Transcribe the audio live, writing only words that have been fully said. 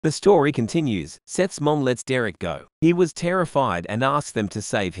The story continues. Seth's mom lets Derek go. He was terrified and asks them to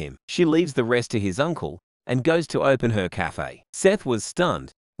save him. She leaves the rest to his uncle and goes to open her cafe. Seth was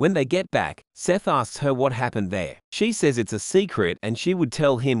stunned. When they get back, Seth asks her what happened there. She says it's a secret and she would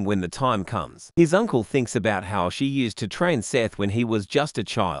tell him when the time comes. His uncle thinks about how she used to train Seth when he was just a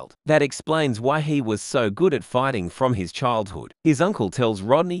child. That explains why he was so good at fighting from his childhood. His uncle tells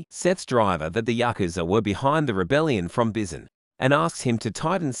Rodney, Seth's driver, that the Yakuza were behind the rebellion from Bison and asks him to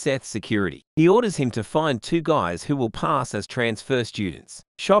tighten Seth's security. He orders him to find 2 guys who will pass as transfer students.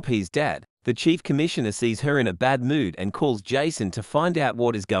 Shophee's dad, the chief commissioner, sees her in a bad mood and calls Jason to find out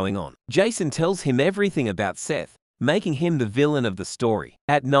what is going on. Jason tells him everything about Seth, making him the villain of the story.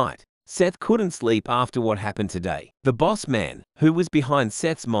 At night, Seth couldn't sleep after what happened today. The boss man, who was behind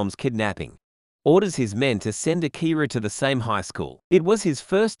Seth's mom's kidnapping, orders his men to send Akira to the same high school. It was his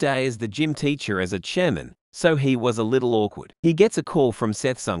first day as the gym teacher as a chairman, so he was a little awkward. He gets a call from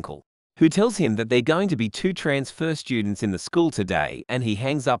Seth's uncle, who tells him that they're going to be 2 transfer students in the school today, and he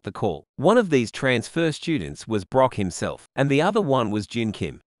hangs up the call. One of these transfer students was Brock himself, and the other one was Jun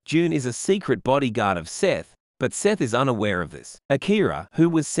Kim. Jun is a secret bodyguard of Seth, but Seth is unaware of this. Akira, who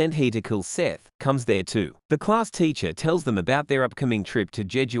was sent here to kill Seth, comes there too. The class teacher tells them about their upcoming trip to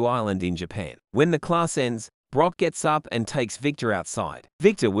Jeju Island in Japan. When the class ends, Brock gets up and takes Victor outside.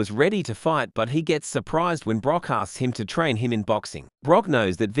 Victor was ready to fight, but he gets surprised when Brock asks him to train him in boxing. Brock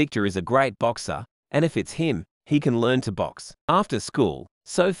knows that Victor is a great boxer, and if it's him, he can learn to box. After school,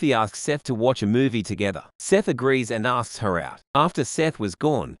 Sophie asks Seth to watch a movie together. Seth agrees and asks her out. After Seth was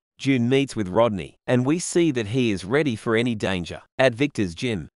gone, June meets with Rodney, and we see that he is ready for any danger. At Victor's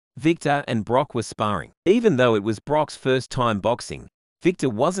gym, Victor and Brock were sparring. Even though it was Brock's first time boxing,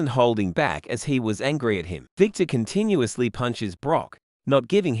 Victor wasn't holding back as he was angry at him. Victor continuously punches Brock, not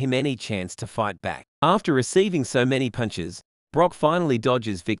giving him any chance to fight back. After receiving so many punches, Brock finally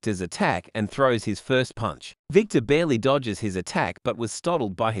dodges Victor's attack and throws his first punch. Victor barely dodges his attack but was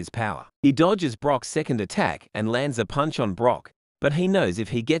startled by his power. He dodges Brock's second attack and lands a punch on Brock, but he knows if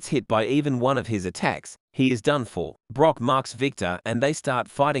he gets hit by even one of his attacks, he is done for. Brock marks Victor and they start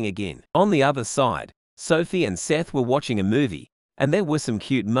fighting again. On the other side, Sophie and Seth were watching a movie, and there were some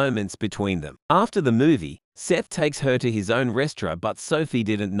cute moments between them. After the movie, Seth takes her to his own restaurant, but Sophie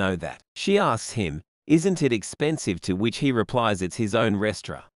didn't know that. She asks him, "Isn't it expensive?" to which he replies it's his own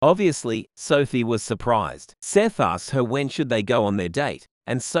restaurant. Obviously, Sophie was surprised. Seth asks her when should they go on their date,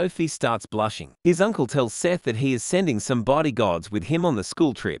 and Sophie starts blushing. His uncle tells Seth that he is sending some bodyguards with him on the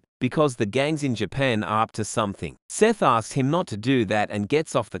school trip because the gangs in Japan are up to something. Seth asks him not to do that and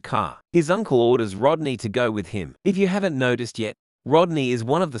gets off the car. His uncle orders Rodney to go with him. If you haven't noticed yet, Rodney is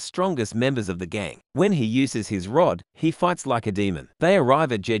one of the strongest members of the gang. When he uses his rod, he fights like a demon. They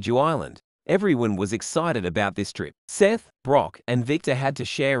arrive at Jeju Island. Everyone was excited about this trip. Seth, Brock, and Victor had to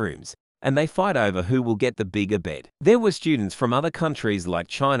share rooms, and they fight over who will get the bigger bed. There were students from other countries like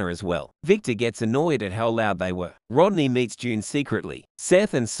China as well. Victor gets annoyed at how loud they were. Rodney meets June secretly.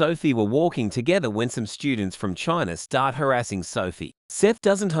 Seth and Sophie were walking together when some students from China start harassing Sophie. Seth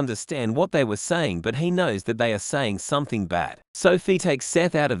doesn't understand what they were saying, but he knows that they are saying something bad. Sophie takes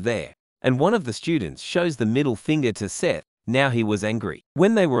Seth out of there, and one of the students shows the middle finger to Seth. Now he was angry.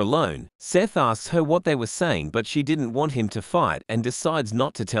 When they were alone, Seth asks her what they were saying, but she didn't want him to fight and decides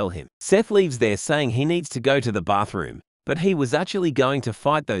not to tell him. Seth leaves there saying he needs to go to the bathroom, but he was actually going to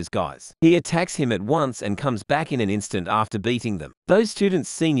fight those guys. He attacks him at once and comes back in an instant after beating them. Those students'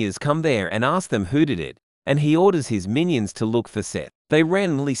 seniors come there and ask them who did it, and he orders his minions to look for Seth. They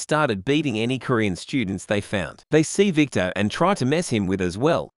randomly started beating any Korean students they found. They see Victor and try to mess him with as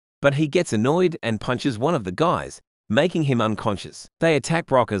well, but he gets annoyed and punches one of the guys, making him unconscious. They attack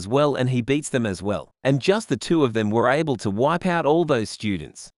Brock as well and he beats them as well. And just the 2 of them were able to wipe out all those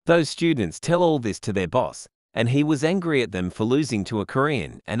students. Those students tell all this to their boss, and he was angry at them for losing to a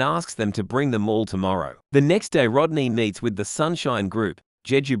Korean and asks them to bring them all tomorrow. The next day Rodney meets with the Sunshine Group,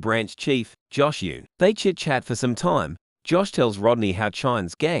 Jeju branch chief, Josh Yoon. They chit-chat for some time. Josh tells Rodney how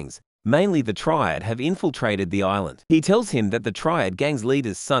Chine's gangs, mainly the Triad, have infiltrated the island. He tells him that the Triad gang's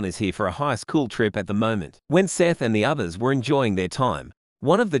leader's son is here for a high school trip at the moment. When Seth and the others were enjoying their time,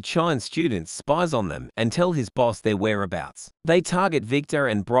 one of the Chine students spies on them and tells his boss their whereabouts. They target Victor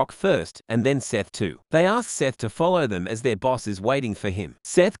and Brock first, and then Seth too. They ask Seth to follow them as their boss is waiting for him.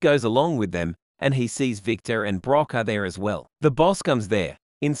 Seth goes along with them, and he sees Victor and Brock are there as well. The boss comes there,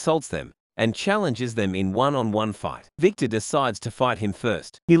 insults them, and challenges them in one-on-one fight. Victor decides to fight him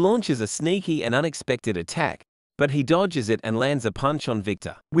first. He launches a sneaky and unexpected attack, but he dodges it and lands a punch on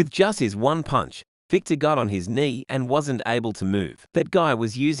Victor. With just his one punch, Victor got on his knee and wasn't able to move. That guy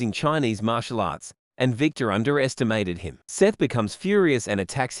was using Chinese martial arts, and Victor underestimated him. Seth becomes furious and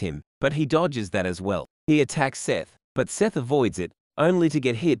attacks him, but he dodges that as well. He attacks Seth, but Seth avoids it, only to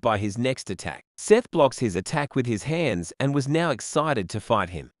get hit by his next attack. Seth blocks his attack with his hands and was now excited to fight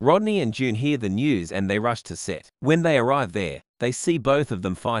him. Rodney and June hear the news and they rush to Seth. When they arrive there, they see both of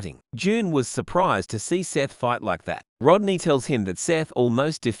them fighting. June was surprised to see Seth fight like that. Rodney tells him that Seth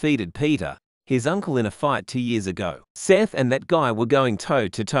almost defeated Peter, his uncle, in a fight 2 years ago. Seth and that guy were going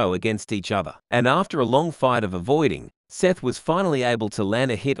toe-to-toe against each other, and after a long fight of avoiding, Seth was finally able to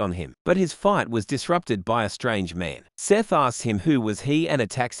land a hit on him, but his fight was disrupted by a strange man. Seth asks him who was he and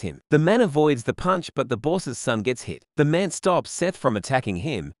attacks him. The man avoids the punch, but the boss's son gets hit. The man stops Seth from attacking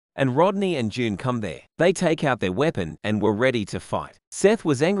him, and Rodney and June come there. They take out their weapon and were ready to fight. Seth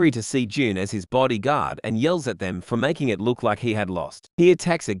was angry to see June as his bodyguard and yells at them for making it look like he had lost. He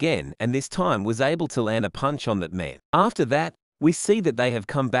attacks again and this time was able to land a punch on that man. After that, we see that they have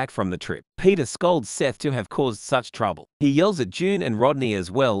come back from the trip. Peter scolds Seth to have caused such trouble. He yells at June and Rodney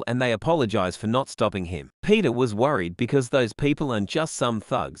as well and they apologize for not stopping him. Peter was worried because those people aren't just some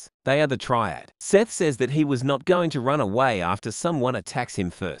thugs, they are the triad. Seth says that he was not going to run away after someone attacks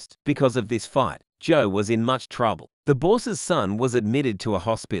him first. Because of this fight, Joe was in much trouble. The boss's son was admitted to a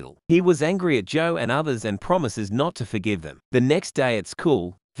hospital. He was angry at Joe and others and promises not to forgive them. The next day at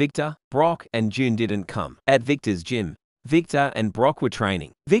school, Victor, Brock and June didn't come. At Victor's gym, Victor and Brock were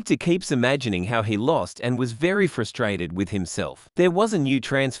training. Victor keeps imagining how he lost and was very frustrated with himself. There was a new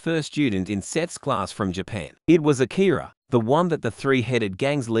transfer student in Seth's class from Japan. It was Akira, the one that the three-headed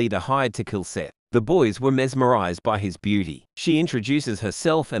gang's leader hired to kill Seth. The boys were mesmerized by his beauty. She introduces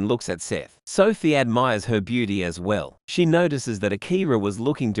herself and looks at Seth. Sophie admires her beauty as well. She notices that Akira was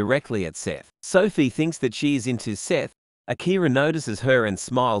looking directly at Seth. Sophie thinks that she is into Seth. Akira notices her and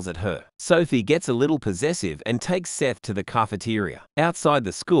smiles at her. Sophie gets a little possessive and takes Seth to the cafeteria. Outside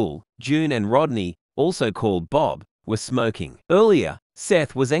the school, June and Rodney, also called Bob, were smoking. Earlier,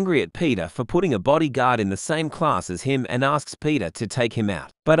 Seth was angry at Peter for putting a bodyguard in the same class as him and asks Peter to take him out.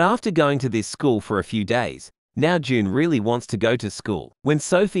 But after going to this school for a few days, now June really wants to go to school. When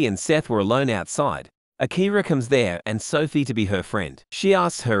Sophie and Seth were alone outside, Akira comes there and Sophie to be her friend. She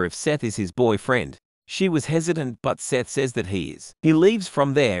asks her if Seth is his boyfriend. She was hesitant, but Seth says that he is. He leaves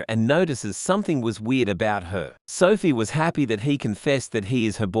from there and notices something was weird about her. Sophie was happy that he confessed that he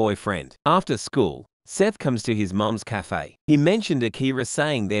is her boyfriend. After school, Seth comes to his mom's cafe. He mentioned Akira,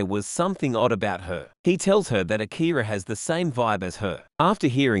 saying there was something odd about her. He tells her that Akira has the same vibe as her. After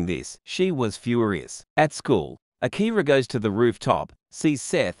hearing this, she was furious. At school, Akira goes to the rooftop, sees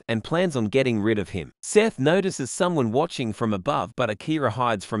Seth and plans on getting rid of him. Seth notices someone watching from above, but Akira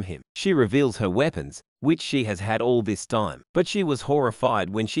hides from him. She reveals her weapons, which she has had all this time. But she was horrified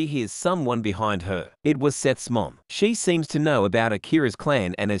when she hears someone behind her. It was Seth's mom. She seems to know about Akira's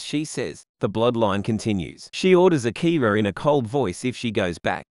clan and as she says, the bloodline continues. She orders Akira in a cold voice if she goes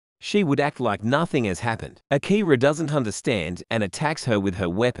back. She would act like nothing has happened. Akira doesn't understand and attacks her with her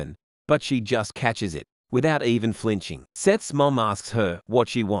weapon, but she just catches it without even flinching. Seth's mom asks her what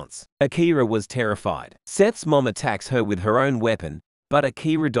she wants. Akira was terrified. Seth's mom attacks her with her own weapon, but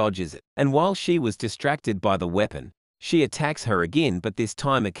Akira dodges it. And while she was distracted by the weapon, she attacks her again, but this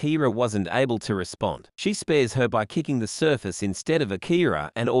time Akira wasn't able to respond. She spares her by kicking the surface instead of Akira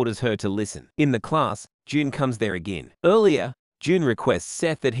and orders her to listen. In the class, June comes there again. Earlier, June requests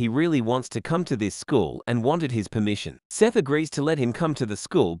Seth that he really wants to come to this school and wanted his permission. Seth agrees to let him come to the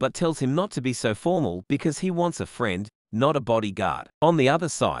school but tells him not to be so formal because he wants a friend, not a bodyguard. On the other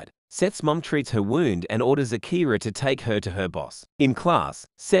side, Seth's mom treats her wound and orders Akira to take her to her boss. In class,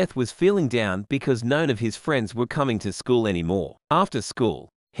 Seth was feeling down because none of his friends were coming to school anymore. After school,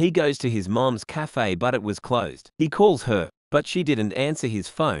 he goes to his mom's cafe but it was closed. He calls her, but she didn't answer his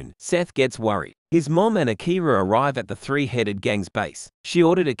phone. Seth gets worried. His mom and Akira arrive at the three-headed gang's base. She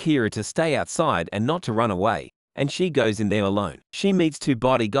ordered Akira to stay outside and not to run away, and she goes in there alone. She meets two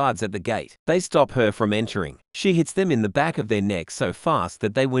bodyguards at the gate. They stop her from entering. She hits them in the back of their neck so fast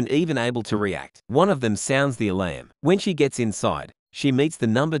that they weren't even able to react. One of them sounds the alarm. When she gets inside, she meets the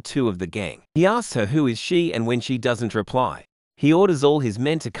number 2 of the gang. He asks her who is she, and when she doesn't reply, he orders all his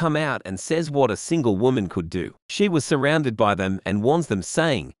men to come out and says what a single woman could do. She was surrounded by them and warns them,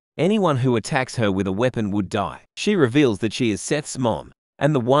 saying anyone who attacks her with a weapon would die. She reveals that she is Seth's mom,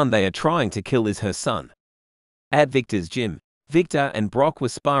 and the one they are trying to kill is her son. At Victor's gym, Victor and Brock were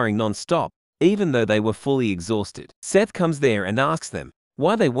sparring non-stop, even though they were fully exhausted. Seth comes there and asks them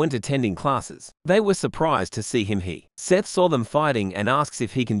why they weren't attending classes. They were surprised to see him. Seth saw them fighting and asks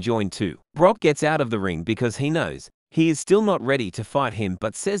if he can join too. Brock gets out of the ring because he knows He is still not ready to fight him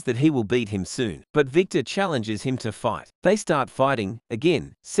but says that he will beat him soon. But Victor challenges him to fight. They start fighting.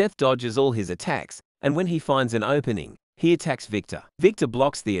 Again, Seth dodges all his attacks, and when he finds an opening, he attacks Victor. Victor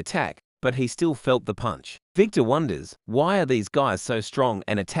blocks the attack, but he still felt the punch. Victor wonders, why are these guys so strong,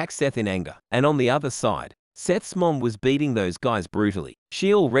 and attacks Seth in anger. And on the other side, Seth's mom was beating those guys brutally.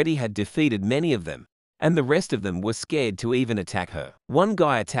 She already had defeated many of them, and the rest of them were scared to even attack her. One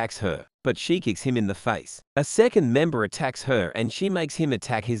guy attacks her, but she kicks him in the face. A second member attacks her and she makes him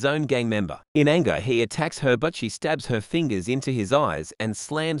attack his own gang member. In anger, he attacks her but she stabs her fingers into his eyes and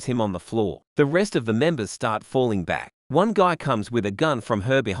slams him on the floor. The rest of the members start falling back. One guy comes with a gun from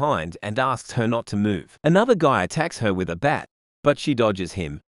her behind and asks her not to move. Another guy attacks her with a bat, but she dodges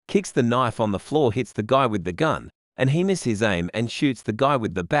him, kicks the knife on the floor, hits the guy with the gun, and he misses his aim and shoots the guy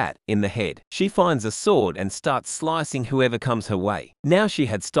with the bat in the head. She finds a sword and starts slicing whoever comes her way. Now she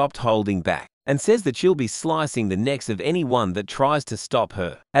had stopped holding back, and says that she'll be slicing the necks of anyone that tries to stop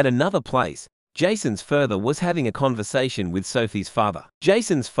her. At another place, Jason's father was having a conversation with Sophie's father.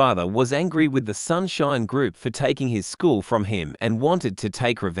 Jason's father was angry with the Sunshine Group for taking his school from him and wanted to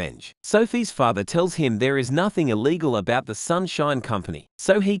take revenge. Sophie's father tells him there is nothing illegal about the Sunshine Company,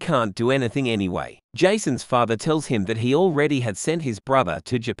 so he can't do anything anyway. Jason's father tells him that he already had sent his brother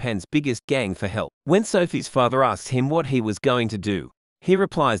to Japan's biggest gang for help. When Sophie's father asks him what he was going to do, he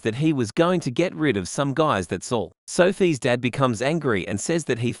replies that he was going to get rid of some guys, that's all. Sophie's dad becomes angry and says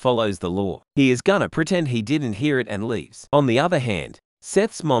that he follows the law. He is gonna pretend he didn't hear it and leaves. On the other hand,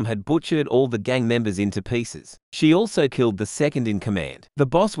 Seth's mom had butchered all the gang members into pieces. She also killed the second in command. The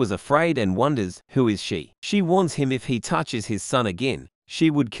boss was afraid and wonders, who is she? She warns him if he touches his son again,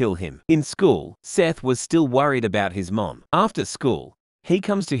 she would kill him. In school, Seth was still worried about his mom. After school, he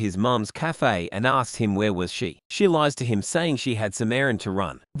comes to his mom's cafe and asks him where was she. She lies to him saying she had some errand to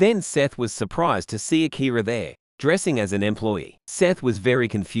run. Then Seth was surprised to see Akira there, dressing as an employee. Seth was very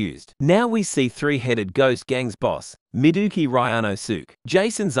confused. Now we see three-headed ghost gang's boss, Miduki Ryanosuke.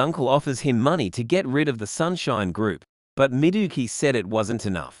 Jason's uncle offers him money to get rid of the Sunshine Group, but Miduki said it wasn't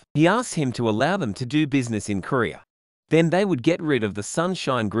enough. He asks him to allow them to do business in Korea. Then they would get rid of the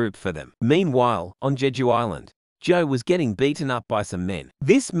Sunshine Group for them. Meanwhile, on Jeju Island, Joe was getting beaten up by some men.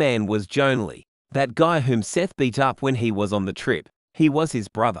 This man was Jonely, that guy whom Seth beat up when he was on the trip. He was his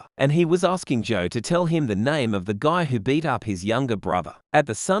brother, and he was asking Joe to tell him the name of the guy who beat up his younger brother. At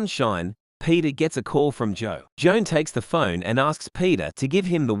the Sunshine, Peter gets a call from Joe. Joan takes the phone and asks Peter to give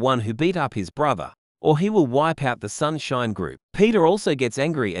him the one who beat up his brother, or he will wipe out the Sunshine Group. Peter also gets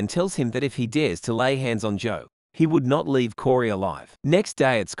angry and tells him that if he dares to lay hands on Joe, he would not leave Corey alive. Next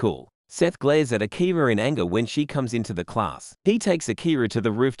day at school, Seth glares at Akira in anger when she comes into the class. He takes Akira to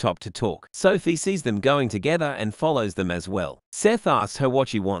the rooftop to talk. Sophie sees them going together and follows them as well. Seth asks her what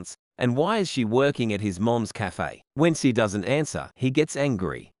she wants, and why is she working at his mom's cafe. When she doesn't answer, he gets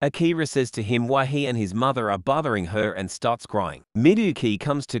angry. Akira says to him why he and his mother are bothering her and starts crying. Miduki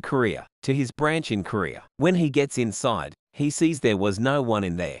comes to Korea, to his branch in Korea. When he gets inside, he sees there was no one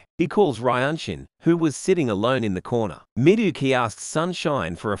in there. He calls Ryunshin, who was sitting alone in the corner. Miduki asks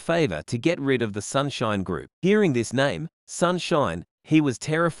Sunshine for a favor to get rid of the Sunshine Group. Hearing this name, Sunshine, he was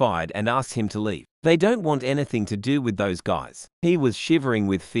terrified and asked him to leave. They don't want anything to do with those guys. He was shivering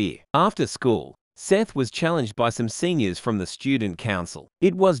with fear. After school, Seth was challenged by some seniors from the student council.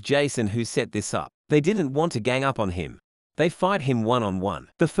 It was Jason who set this up. They didn't want to gang up on him. They fight him one-on-one.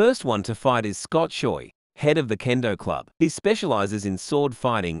 The first one to fight is Scott Choi, head of the Kendo Club. He specializes in sword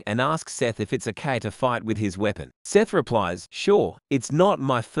fighting and asks Seth if it's okay to fight with his weapon. Seth replies, "Sure, it's not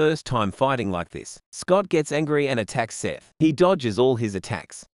my first time fighting like this." Scott gets angry and attacks Seth. He dodges all his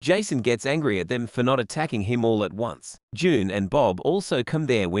attacks. Jason gets angry at them for not attacking him all at once. June and Bob also come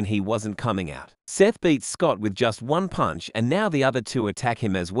there when he wasn't coming out. Seth beats Scott with just one punch and now the other two attack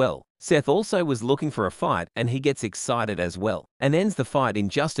him as well. Seth also was looking for a fight and he gets excited as well, and ends the fight in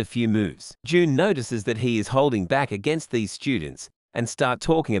just a few moves. June notices that he is holding back against these students and start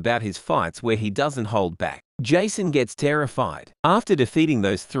talking about his fights where he doesn't hold back. Jason gets terrified. After defeating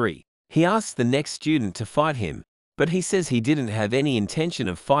those three, he asks the next student to fight him, but he says he didn't have any intention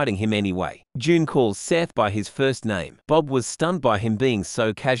of fighting him anyway. June calls Seth by his first name. Bob was stunned by him being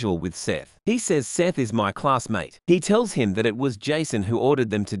so casual with Seth. He says Seth is my classmate. He tells him that it was Jason who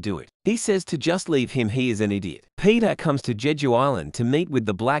ordered them to do it. He says to just leave him, he is an idiot. Peter comes to Jeju Island to meet with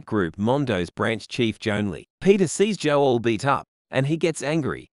the black group Mondo's branch chief Jonely. Peter sees Joe all beat up, and he gets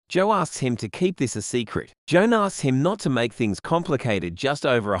angry. Joe asks him to keep this a secret. Joan asks him not to make things complicated just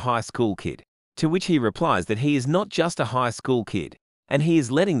over a high school kid, to which he replies that he is not just a high school kid, and he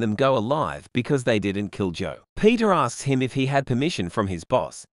is letting them go alive because they didn't kill Joe. Peter asks him if he had permission from his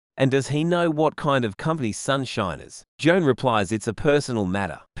boss, And does he know what kind of company Sunshine is? Joan replies it's a personal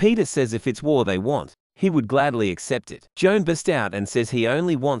matter. Peter says if it's war they want, he would gladly accept it. Joan bursts out and says he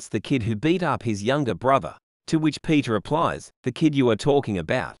only wants the kid who beat up his younger brother, to which Peter replies, the kid you are talking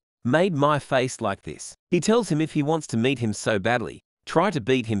about made my face like this. He tells him if he wants to meet him so badly, try to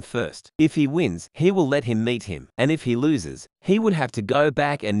beat him first. If he wins, he will let him meet him, and if he loses, he would have to go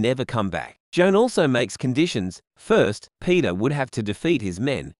back and never come back. Joan also makes conditions. First, Peter would have to defeat his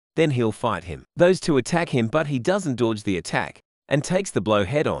men, then he'll fight him. Those two attack him but he doesn't dodge the attack, and takes the blow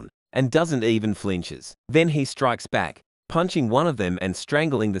head on, and doesn't even flinches. Then he strikes back, punching one of them and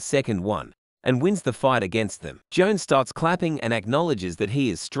strangling the second one, and wins the fight against them. Joan starts clapping and acknowledges that he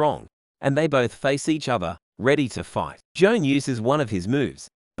is strong, and they both face each other, ready to fight. Joan uses one of his moves,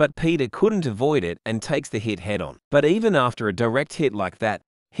 but Peter couldn't avoid it and takes the hit head on. But even after a direct hit like that,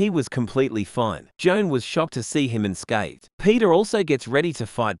 he was completely fine. Joan was shocked to see him unscathed. Peter also gets ready to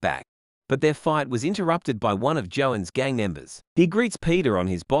fight back, but their fight was interrupted by one of Joan's gang members. He greets Peter on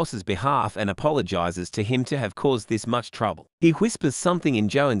his boss's behalf and apologizes to him to have caused this much trouble. He whispers something in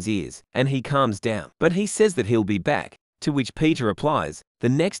Joan's ears, and he calms down. But he says that he'll be back, to which Peter replies, the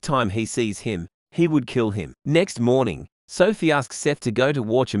next time he sees him, he would kill him. Next morning, Sophie asks Seth to go to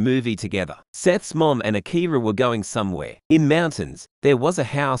watch a movie together. Seth's mom and Akira were going somewhere. In mountains, there was a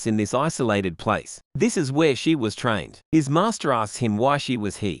house in this isolated place. This is where she was trained. His master asks him why she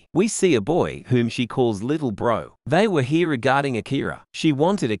was here. We see a boy whom she calls Little Bro. They were here regarding Akira. She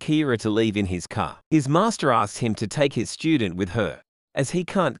wanted Akira to leave in his car. His master asks him to take his student with her, as he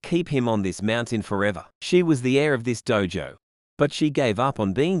can't keep him on this mountain forever. She was the heir of this dojo, but she gave up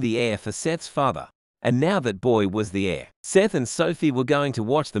on being the heir for Seth's father. And now that boy was the heir. Seth and Sophie were going to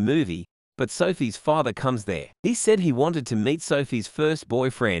watch the movie, but Sophie's father comes there. He said he wanted to meet Sophie's first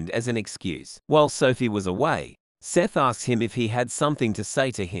boyfriend as an excuse. While Sophie was away, Seth asks him if he had something to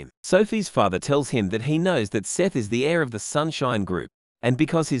say to him. Sophie's father tells him that he knows that Seth is the heir of the Sunshine Group, and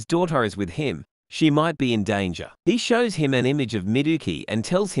because his daughter is with him, she might be in danger. He shows him an image of Miduki and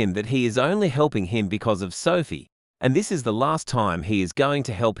tells him that he is only helping him because of Sophie, and this is the last time he is going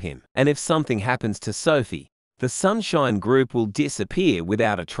to help him. And if something happens to Sophie, the Sunshine Group will disappear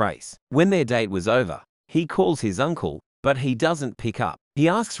without a trace. When their date was over, he calls his uncle, but he doesn't pick up. He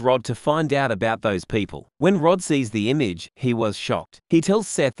asks Rod to find out about those people. When Rod sees the image, he was shocked. He tells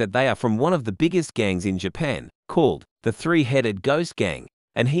Seth that they are from one of the biggest gangs in Japan, called the Three-Headed Ghost Gang,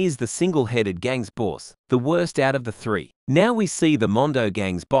 and he is the single-headed gang's boss, the worst out of the three. Now we see the Mondo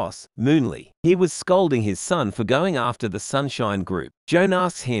gang's boss, Moonlee. He was scolding his son for going after the Sunshine Group. Joan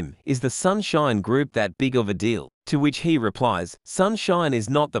asks him, is the Sunshine Group that big of a deal? To which he replies, Sunshine is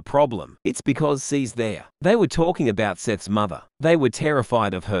not the problem, it's because C's there. They were talking about Seth's mother. They were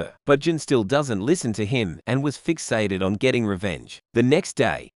terrified of her, but Jun still doesn't listen to him and was fixated on getting revenge. The next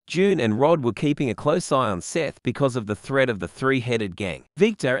day, June and Rod were keeping a close eye on Seth because of the threat of the three-headed gang.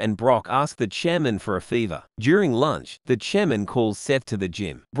 Victor and Brock ask the chairman for a fever. During lunch, the chairman calls Seth to the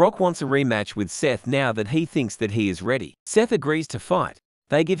gym. Brock wants a rematch with Seth now that he thinks that he is ready. Seth agrees to fight.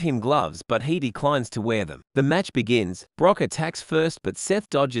 They give him gloves but he declines to wear them. The match begins. Brock attacks first but Seth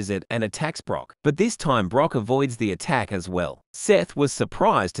dodges it and attacks Brock. But this time Brock avoids the attack as well. Seth was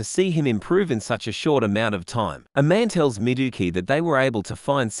surprised to see him improve in such a short amount of time. A man tells Miduki that they were able to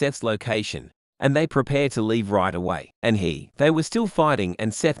find Seth's location, and they prepare to leave right away. And they were still fighting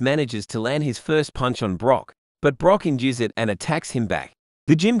and Seth manages to land his first punch on Brock, but Brock endures it and attacks him back.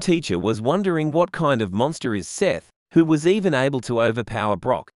 The gym teacher was wondering what kind of monster is Seth, who was even able to overpower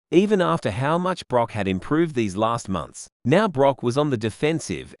Brock, even after how much Brock had improved these last months. Now Brock was on the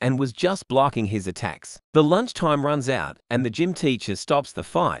defensive and was just blocking his attacks. The lunchtime runs out and the gym teacher stops the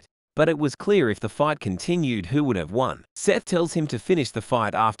fight, but it was clear if the fight continued who would have won. Seth tells him to finish the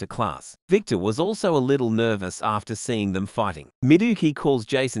fight after class. Victor was also a little nervous after seeing them fighting. Miduki calls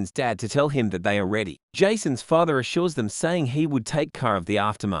Jason's dad to tell him that they are ready. Jason's father assures them saying he would take care of the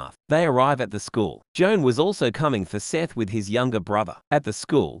aftermath. They arrive at the school. Joan was also coming for Seth with his younger brother. At the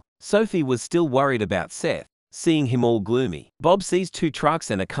school, Sophie was still worried about Seth, seeing him all gloomy. Bob sees two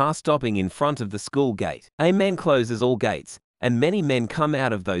trucks and a car stopping in front of the school gate. A man closes all gates, and many men come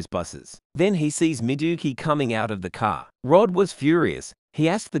out of those buses. Then he sees Miduki coming out of the car. Rod was furious. He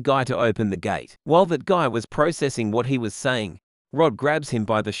asked the guy to open the gate. While that guy was processing what he was saying, Rod grabs him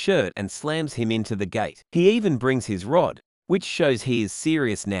by the shirt and slams him into the gate. He even brings his rod, which shows he is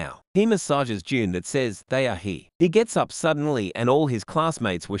serious now. He massages June that says they are here. He gets up suddenly and all his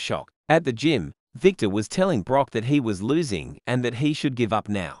classmates were shocked. At the gym, Victor was telling Brock that he was losing and that he should give up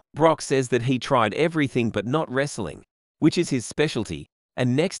now. Brock says that he tried everything but not wrestling, which is his specialty,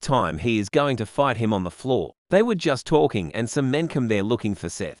 and next time he is going to fight him on the floor. They were just talking and some men come there looking for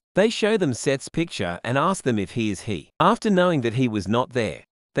Seth. They show them Seth's picture and ask them if he is he. After knowing that he was not there,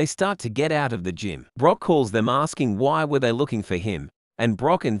 they start to get out of the gym. Brock calls them asking why were they looking for him, and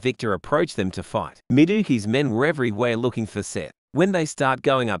Brock and Victor approach them to fight. Miduki's men were everywhere looking for Seth. When they start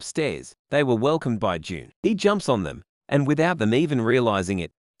going upstairs, they were welcomed by June. He jumps on them, and without them even realizing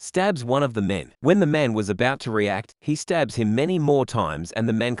it, stabs one of the men. When the man was about to react, he stabs him many more times and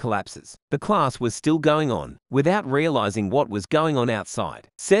the man collapses. The class was still going on, without realizing what was going on outside.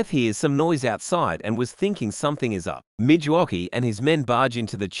 Seth hears some noise outside and was thinking something is up. Midwaki and his men barge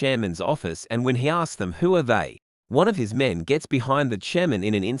into the chairman's office, and when he asks them who are they, one of his men gets behind the chairman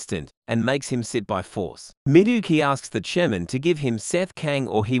in an instant and makes him sit by force. Miduki asks the chairman to give him Seth Kang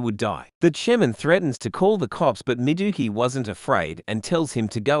or he would die. The chairman threatens to call the cops, but Miduki wasn't afraid and tells him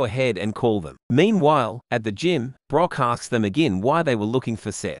to go ahead and call them. Meanwhile, at the gym, Brock asks them again why they were looking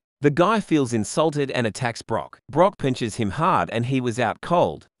for Seth. The guy feels insulted and attacks Brock. Brock pinches him hard and he was out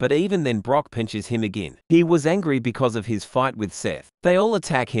cold, but even then Brock pinches him again. He was angry because of his fight with Seth. They all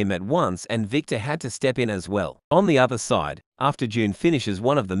attack him at once and Victor had to step in as well. On the other side, after June finishes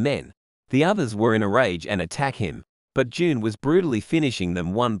one of the men, the others were in a rage and attack him, but June was brutally finishing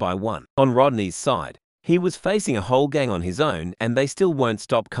them one by one. On Rodney's side, he was facing a whole gang on his own and they still won't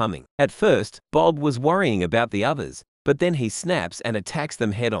stop coming. At first, Bob was worrying about the others, but then he snaps and attacks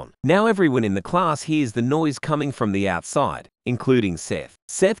them head-on. Now everyone in the class hears the noise coming from the outside, including Seth.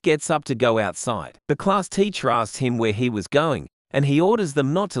 Seth gets up to go outside. The class teacher asks him where he was going, and he orders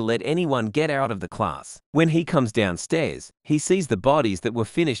them not to let anyone get out of the class. When he comes downstairs, he sees the bodies that were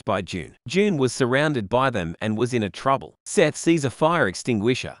finished by June. June was surrounded by them and was in a trouble. Seth sees a fire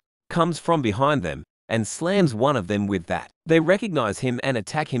extinguisher, comes from behind them, and slams one of them with that. They recognize him and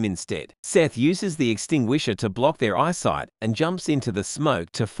attack him instead. Seth uses the extinguisher to block their eyesight and jumps into the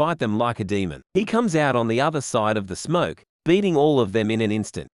smoke to fight them like a demon. He comes out on the other side of the smoke, beating all of them in an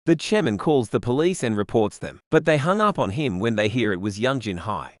instant. The chairman calls the police and reports them, but they hung up on him when they hear it was Youngjin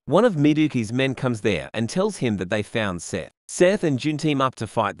High. One of Miduki's men comes there and tells him that they found Seth. Seth and June team up to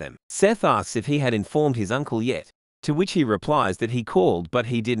fight them. Seth asks if he had informed his uncle yet, to which he replies that he called but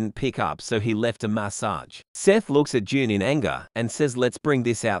he didn't pick up, so he left a massage. Seth looks at June in anger and says let's bring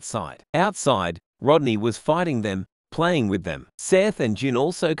this outside. Outside, Rodney was fighting them, playing with them. Seth and June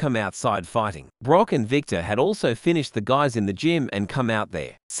also come outside fighting. Brock and Victor had also finished the guys in the gym and come out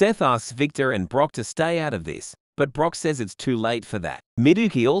there. Seth asks Victor and Brock to stay out of this, but Brock says it's too late for that.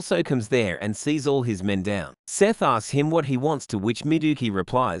 Miduki also comes there and sees all his men down. Seth asks him what he wants, to which Miduki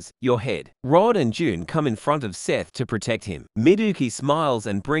replies, your head. Rod and June come in front of Seth to protect him. Miduki smiles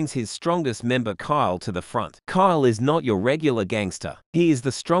and brings his strongest member Kyle to the front. Kyle is not your regular gangster. He is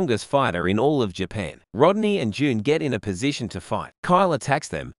the strongest fighter in all of Japan. Rodney and June get in a position to fight. Kyle attacks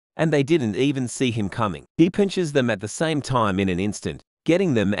them, and they didn't even see him coming. He pinches them at the same time in an instant,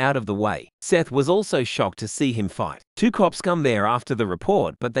 getting them out of the way. Seth was also shocked to see him fight. Two cops come there after the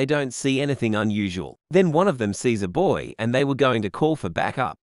report, but they don't see anything unusual. Then one of them sees a boy and they were going to call for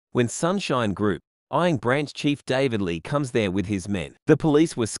backup, when Sunshine Group, eyeing Branch Chief David Lee, comes there with his men. The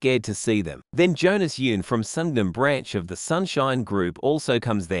police were scared to see them. Then Jonas Yoon from Sungdam branch of the Sunshine Group also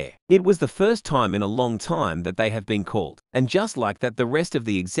comes there. It was the first time in a long time that they have been called. And just like that, the rest of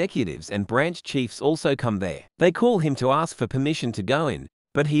the executives and branch chiefs also come there. They call him to ask for permission to go in,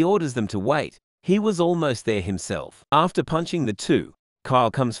 but he orders them to wait. He was almost there himself. After punching the two,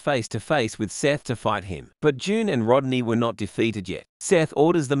 Kyle comes face to face with Seth to fight him. But June and Rodney were not defeated yet. Seth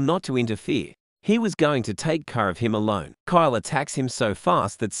orders them not to interfere. He was going to take care of him alone. Kyle attacks him so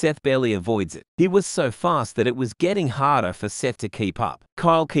fast that Seth barely avoids it. He was so fast that it was getting harder for Seth to keep up.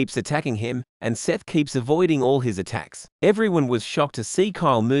 Kyle keeps attacking him, and Seth keeps avoiding all his attacks. Everyone was shocked to see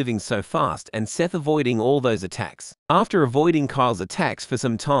Kyle moving so fast and Seth avoiding all those attacks. After avoiding Kyle's attacks for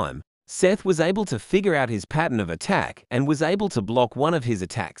some time, Seth was able to figure out his pattern of attack and was able to block one of his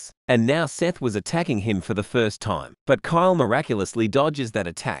attacks. And now Seth was attacking him for the first time. But Kyle miraculously dodges that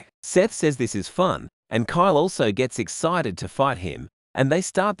attack. Seth says this is fun, and Kyle also gets excited to fight him, and they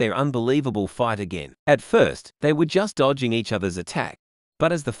start their unbelievable fight again. At first, they were just dodging each other's attack,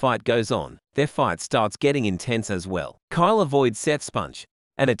 but as the fight goes on, their fight starts getting intense as well. Kyle avoids Seth's punch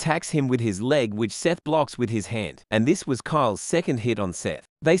and attacks him with his leg, which Seth blocks with his hand. And this was Kyle's second hit on Seth.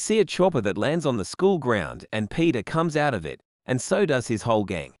 They see a chopper that lands on the school ground and Peter comes out of it, and so does his whole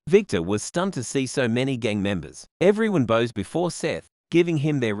gang. Victor was stunned to see so many gang members. Everyone bows before Seth, giving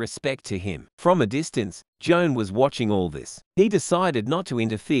him their respect to him. From a distance, Joan was watching all this. He decided not to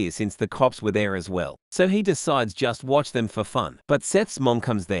interfere since the cops were there as well, so he decides just watch them for fun. But Seth's mom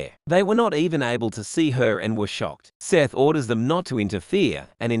comes there. They were not even able to see her and were shocked. Seth orders them not to interfere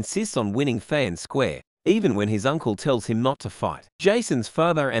and insists on winning fair and square, even when his uncle tells him not to fight. Jason's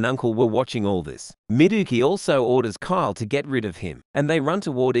father and uncle were watching all this. Miduki also orders Kyle to get rid of him, and they run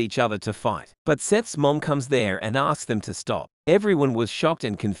toward each other to fight. But Seth's mom comes there and asks them to stop. Everyone was shocked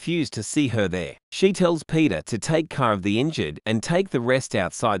and confused to see her there. She tells Peter to take care of the injured and take the rest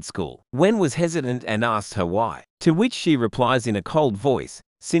outside school. Wen was hesitant and asked her why, to which she replies in a cold voice,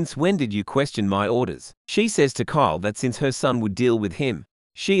 "Since when did you question my orders?" She says to Kyle that since her son would deal with him,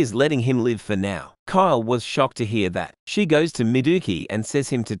 she is letting him live for now. Kyle was shocked to hear that. She goes to Miduki and says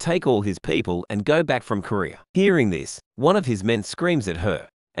him to take all his people and go back from Korea. Hearing this, one of his men screams at her,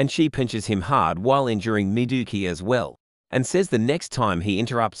 and she pinches him hard while injuring Miduki as well, and says the next time he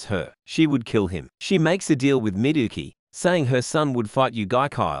interrupts her, she would kill him. She makes a deal with Miduki, saying her son would fight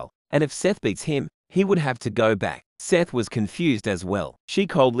Kyle, and if Seth beats him, he would have to go back. Seth was confused as well. She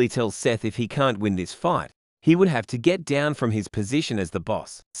coldly tells Seth if he can't win this fight, he would have to get down from his position as the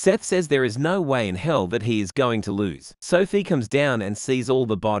boss. Seth says there is no way in hell that he is going to lose. Sophie comes down and sees all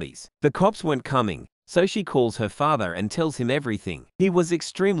the bodies. The cops weren't coming, so she calls her father and tells him everything. He was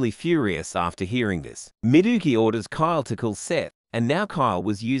extremely furious after hearing this. Miduki orders Kyle to kill Seth, and now Kyle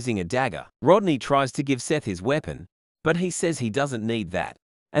was using a dagger. Rodney tries to give Seth his weapon, but he says he doesn't need that,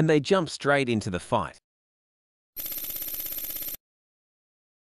 and they jump straight into the fight.